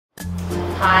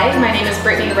Hi, my name is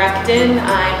Brittany Rechtin.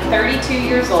 I'm 32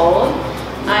 years old.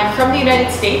 I'm from the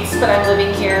United States, but I'm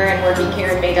living here and working here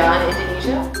in Medan,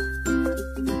 Indonesia.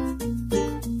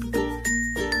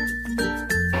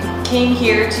 Came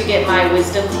here to get my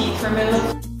wisdom teeth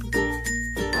removed.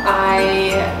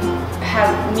 I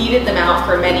have needed them out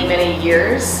for many, many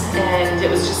years, and it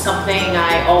was just something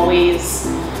I always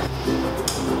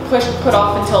put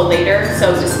off until later.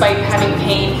 So despite having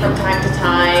pain from time to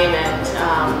time, and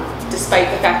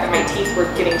despite the fact that my teeth were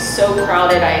getting so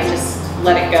crowded, I just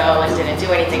let it go and didn't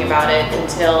do anything about it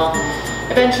until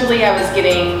eventually I was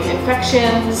getting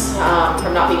infections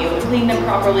from not being able to clean them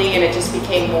properly, and it just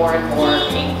became more and more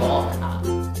painful.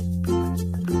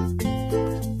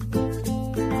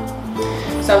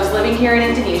 So I was living here in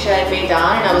Indonesia in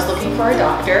Medan, and I was looking for a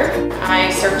doctor. I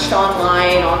searched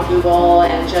online on Google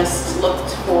and just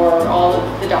looked for all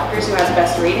of the doctors who had the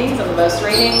best ratings and the most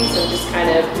ratings, and just kind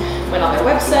of went on their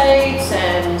websites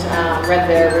and read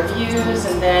their reviews,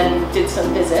 and then did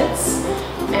some visits.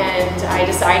 And I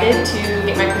decided to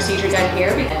get my procedure done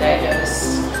here because I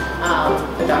noticed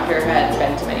the doctor had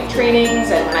been to many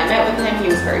trainings, and when I met with him, he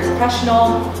was very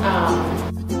professional.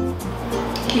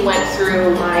 He went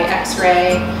through my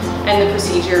x-ray and the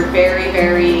procedure very,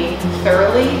 very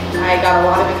thoroughly. I got a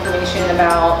lot of information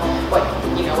about what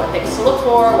things to look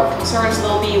for, what concerns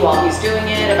there'll be while he's doing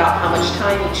it, about how much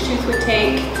time each tooth would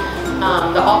take.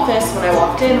 The office, when I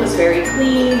walked in, was very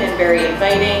clean and very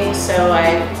inviting, so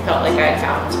I felt like I had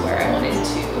found where I wanted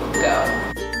to go.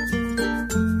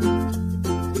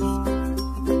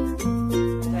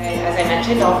 As I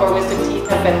mentioned, all 4 wisdom teeth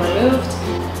have been removed.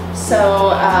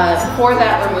 So for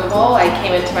that removal, I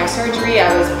came into my surgery.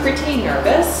 I was pretty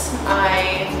nervous.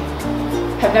 I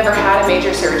have never had a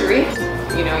major surgery.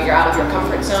 You know, you're out of your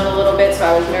comfort zone a little bit, so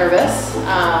I was nervous.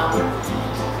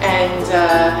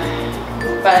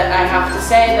 But I have to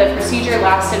say the procedure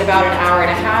lasted about an hour and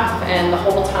a half, and the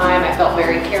whole time I felt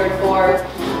very cared for.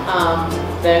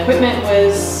 The equipment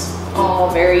was all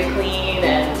very clean,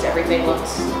 and everything looked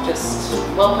just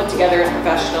well put together and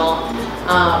professional.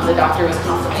 The doctor was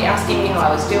constantly asking me how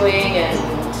I was doing and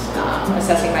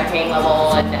assessing my pain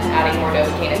level and adding more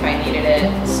Novocaine if I needed it.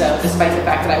 So despite the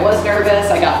fact that I was nervous,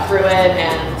 I got through it,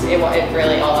 and it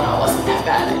really, all in all, wasn't that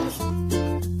bad.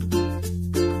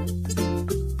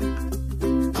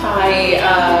 I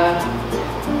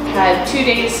had 2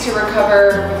 days to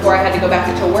recover before I had to go back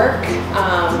into work.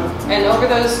 And over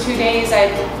those 2 days,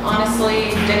 I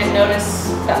honestly didn't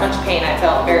notice that much pain. I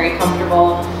felt very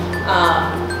comfortable.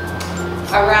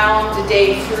 Around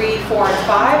day 3, 4, and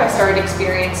 5, I started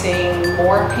experiencing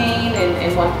more pain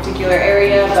in one particular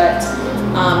area, but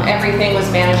everything was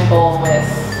manageable with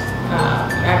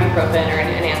ibuprofen or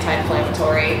an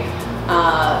anti-inflammatory.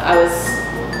 I was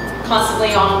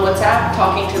constantly on WhatsApp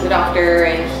talking to the doctor,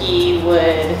 and he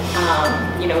would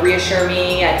reassure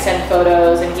me. I'd send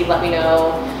photos, and he'd let me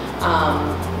know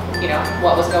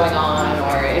what was going on,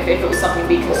 or if it was something to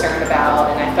be concerned about,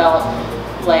 and I felt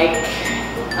like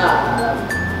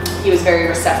he was very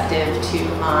receptive to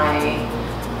my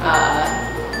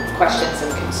questions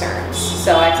and concerns.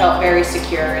 So I felt very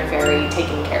secure and very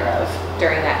taken care of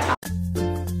during that time.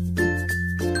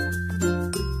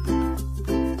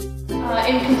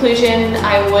 In conclusion,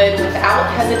 I would, without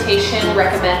hesitation,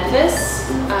 recommend this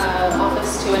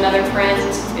office to another friend.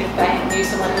 If I knew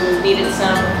someone who needed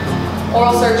some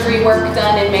oral surgery work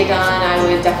done in Medan, I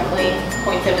would definitely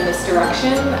point them in this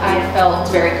direction. I felt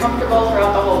very comfortable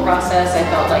throughout the whole process. I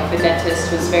felt like the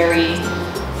dentist was very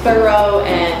thorough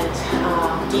and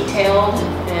detailed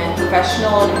and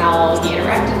professional in how he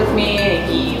interacted with me.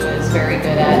 He was very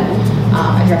good at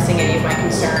addressing any of my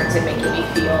concerns and making me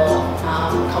feel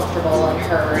comfortable and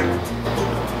heard.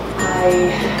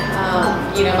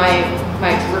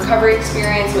 My recovery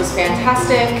experience was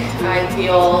fantastic. I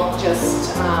feel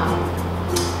just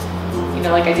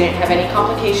like I didn't have any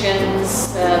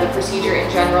complications. The procedure in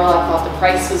general, I thought the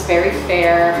price was very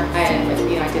fair, and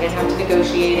I didn't have to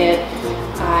negotiate it.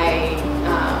 I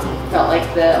felt like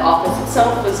the office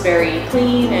itself was very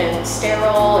clean and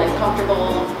sterile and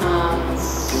comfortable.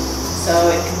 So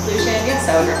in conclusion, yes,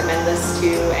 I would recommend this to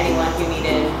anyone who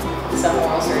needed some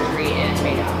oral surgery in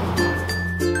Medan.